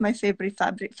one of my favorite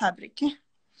fabric.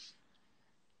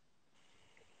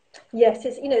 Yes,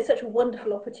 it's such a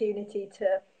wonderful opportunity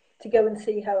to go and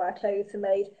see how our clothes are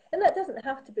made. And that doesn't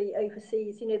have to be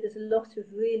overseas. There's a lot of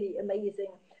really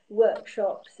amazing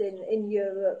workshops in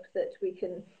Europe that we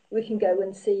can go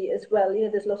and see as well.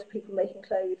 There's lots of people making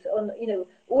clothes on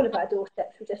all of our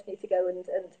doorsteps. We just need to go and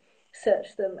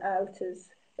search them out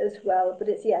as well. But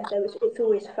it's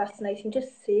always fascinating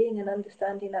just seeing and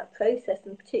understanding that process,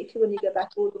 and particularly when you go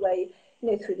back all the way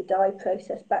through the dye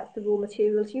process back to the raw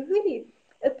materials, you really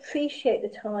appreciate the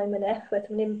time and effort.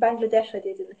 I mean, in Bangladesh I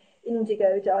did an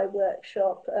indigo dye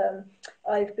workshop.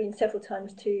 I've been several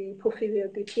times to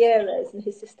Porfirio Gutierrez and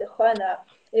his sister Juana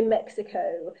in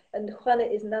Mexico, and Juana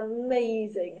is an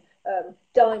amazing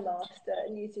dye master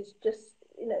and uses just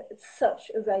such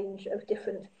a range of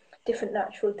different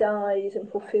natural dyes, and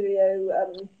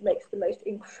Porfirio makes the most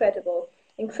incredible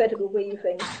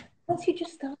weaving. Once you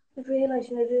just start to realise,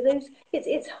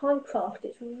 it's high craft.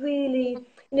 It's really,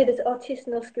 there's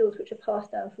artisanal skills which are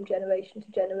passed down from generation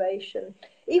to generation.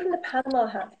 Even the Panama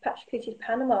hats, Pachacuti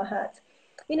Panama hats,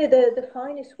 the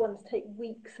finest ones take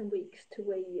weeks and weeks to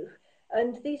weave.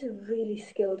 And these are really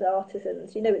skilled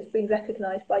artisans. It's been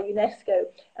recognised by UNESCO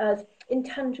as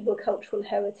intangible cultural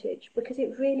heritage, because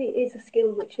it really is a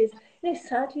skill which is,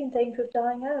 sadly in danger of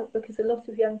dying out, because a lot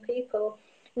of young people,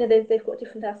 they've got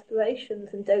different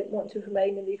aspirations and don't want to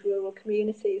remain in these rural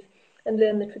communities and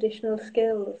learn the traditional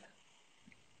skills.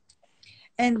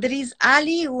 And there is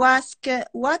Ali who asks,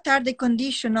 what are the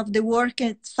conditions of the work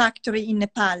at factory in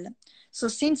Nepal? So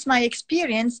since my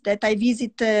experience that I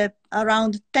visit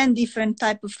around 10 different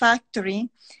type of factory,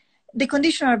 the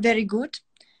conditions are very good.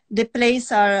 The place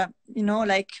are,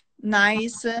 like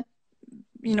nice,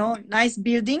 you know, nice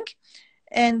building,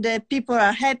 and people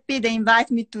are happy. They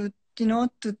invite me to, you know,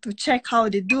 to check how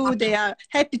they do. They are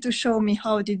happy to show me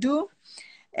how they do.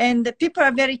 And the people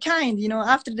are very kind, you know,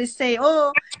 after they say,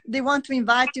 oh, they want to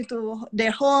invite you to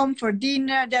their home for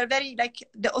dinner. They're very, like,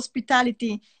 the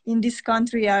hospitality in this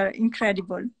country are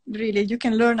incredible. Really, you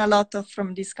can learn a lot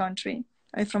from this country,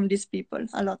 from these people,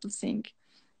 a lot of things.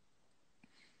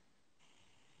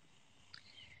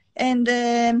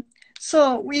 And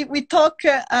so we talk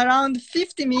around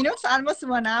 50 minutes, almost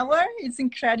 1 hour. It's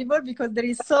incredible because there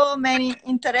is so many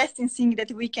interesting things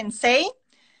that we can say.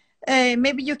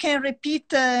 Maybe you can repeat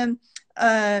that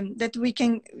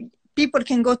people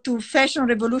can go to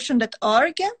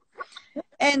fashionrevolution.org,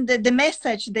 and the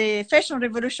message, the Fashion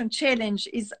Revolution Challenge,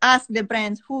 is ask the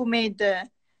brand who made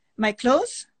my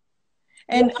clothes,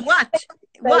 and yes.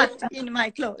 what in my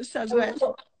clothes as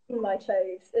well. In my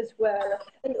clothes as well.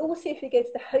 And also, if you go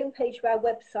to the homepage of our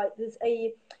website, there's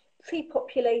a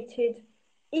pre-populated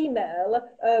email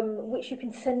which you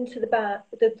can send to the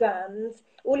brands.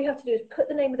 All you have to do is put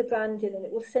the name of the brand in, and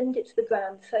it will send it to the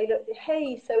brand. Say, look,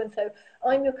 hey, so and so,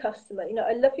 I'm your customer. You know,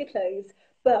 I love your clothes,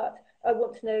 but I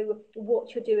want to know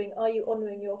what you're doing. Are you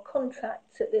honouring your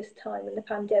contracts at this time in the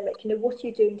pandemic? You know, what are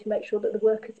you doing to make sure that the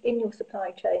workers in your supply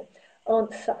chain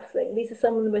aren't suffering? These are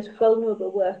some of the most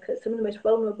vulnerable workers, some of the most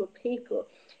vulnerable people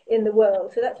in the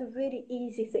world. So that's a really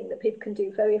easy thing that people can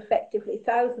do very effectively.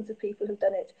 Thousands of people have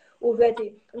done it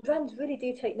already, and brands really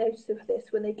do take notice of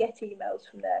this when they get emails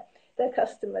from their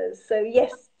customers. So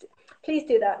yes, please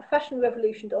do that.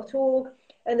 fashionrevolution.org,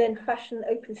 and then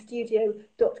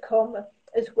fashionopenstudio.com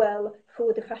as well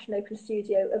for the Fashion Open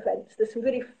Studio events. There's some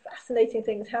really fascinating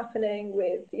things happening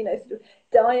with, you know, sort of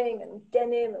dyeing and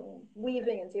denim and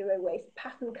weaving and zero waste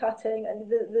pattern cutting, and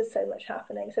there's so much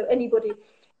happening. So anybody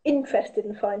interested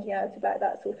in finding out about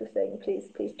that sort of thing,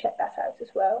 please check that out as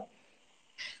well.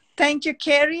 Thank you,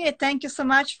 Carrie. Thank you so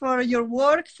much for your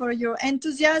work, for your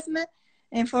enthusiasm,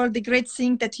 and for the great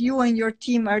thing that you and your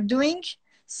team are doing.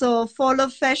 So follow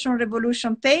Fashion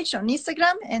Revolution page on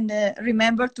Instagram, and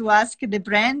remember to ask the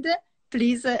brand,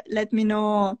 please let me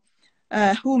know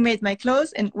who made my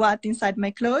clothes and what inside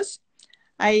my clothes.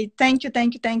 I thank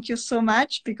you so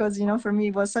much, because, you know, for me,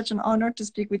 it was such an honor to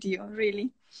speak with you,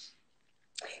 really.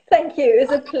 Thank you. It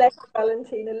was a pleasure,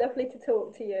 Valentina. Lovely to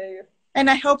talk to you. And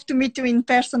I hope to meet you in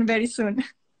person very soon.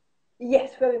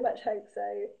 Yes, very much hope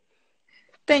so.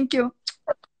 Thank you.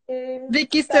 Big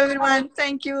kiss to everyone.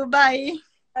 Thank you. Bye.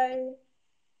 Bye.